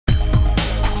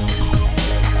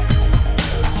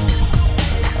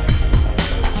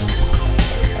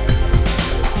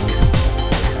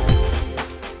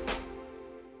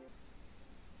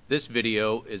This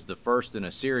video is the first in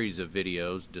a series of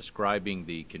videos describing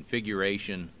the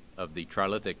configuration of the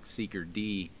Trilithic Seeker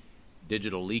D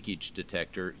digital leakage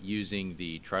detector using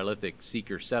the Trilithic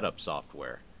Seeker setup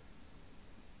software.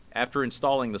 After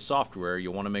installing the software,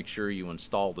 you'll want to make sure you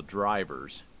install the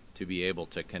drivers to be able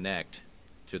to connect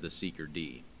to the Seeker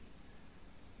D.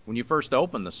 When you first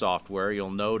open the software, you'll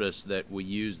notice that we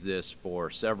use this for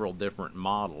several different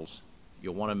models.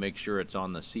 You'll want to make sure it's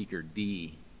on the Seeker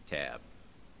D tab.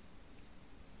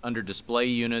 Under display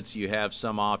units, you have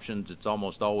some options. It's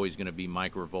almost always going to be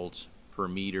microvolts per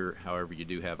meter. However, you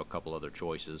do have a couple other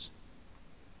choices.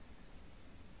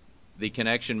 The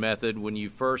connection method: when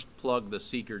you first plug the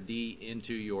Seeker D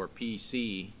into your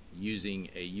PC using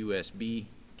a USB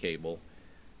cable,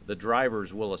 the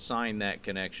drivers will assign that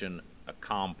connection a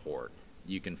COM port.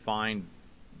 You can find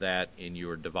that in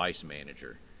your device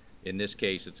manager. In this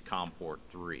case, it's COM port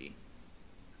 3.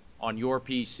 On your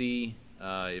PC,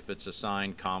 if it's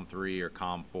assigned COM 3 or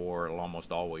COM 4, it'll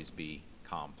almost always be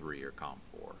COM 3 or COM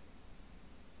 4.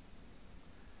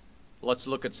 Let's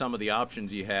look at some of the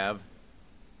options you have.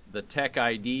 The Tech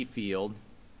ID field,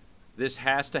 this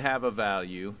has to have a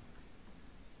value.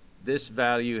 This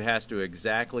value has to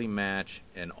exactly match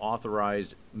an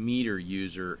authorized meter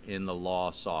user in the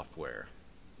law software.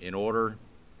 In order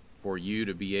for you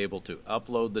to be able to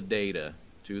upload the data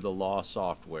to the law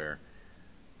software,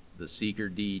 the Seeker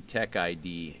D Tech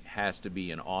ID has to be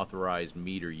an authorized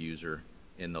meter user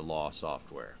in the law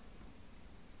software.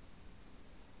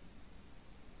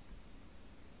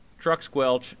 Truck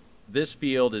Squelch, this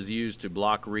field is used to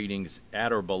block readings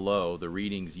at or below the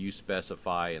readings you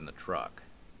specify in the truck.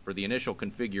 For the initial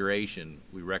configuration,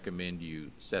 we recommend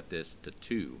you set this to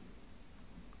 2.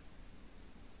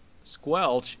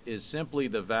 Squelch is simply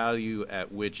the value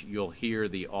at which you'll hear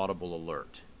the audible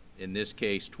alert. In this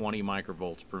case, 20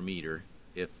 microvolts per meter.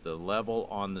 If the level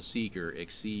on the seeker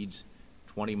exceeds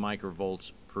 20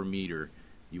 microvolts per meter,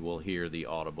 you will hear the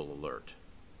audible alert.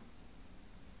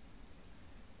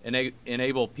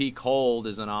 Enable peak hold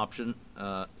is an option.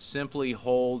 Simply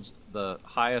holds the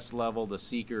highest level the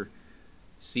seeker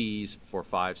sees for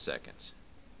 5 seconds.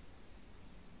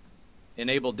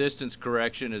 Enable distance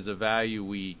correction is a value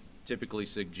we typically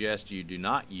suggest you do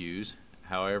not use.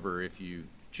 However, if you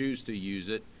choose to use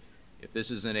it, if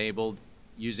this is enabled,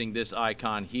 using this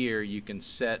icon here, you can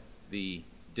set the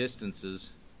distances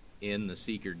in the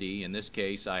Seeker D. In this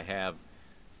case, I have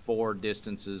 4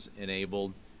 distances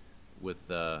enabled with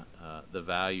the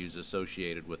values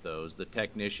associated with those. The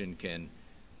technician can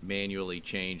manually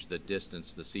change the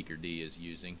distance the Seeker D is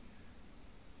using.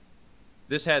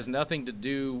 This has nothing to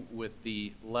do with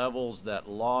the levels that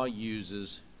law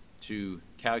uses to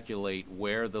calculate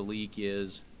where the leak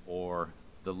is or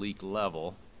the leak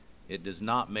level. It does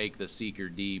not make the Seeker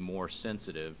D more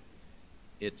sensitive.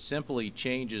 It simply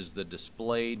changes the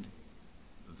displayed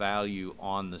value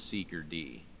on the Seeker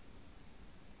D.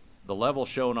 The level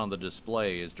shown on the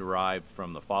display is derived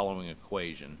from the following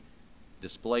equation: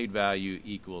 displayed value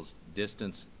equals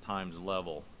distance times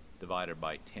level divided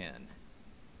by 10.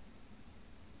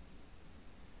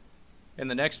 In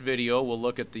the next video, we'll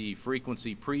look at the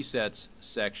frequency presets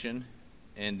section,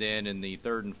 and then in the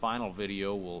third and final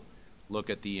video, we'll look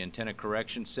at the antenna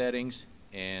correction settings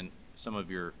and some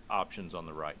of your options on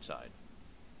the right side.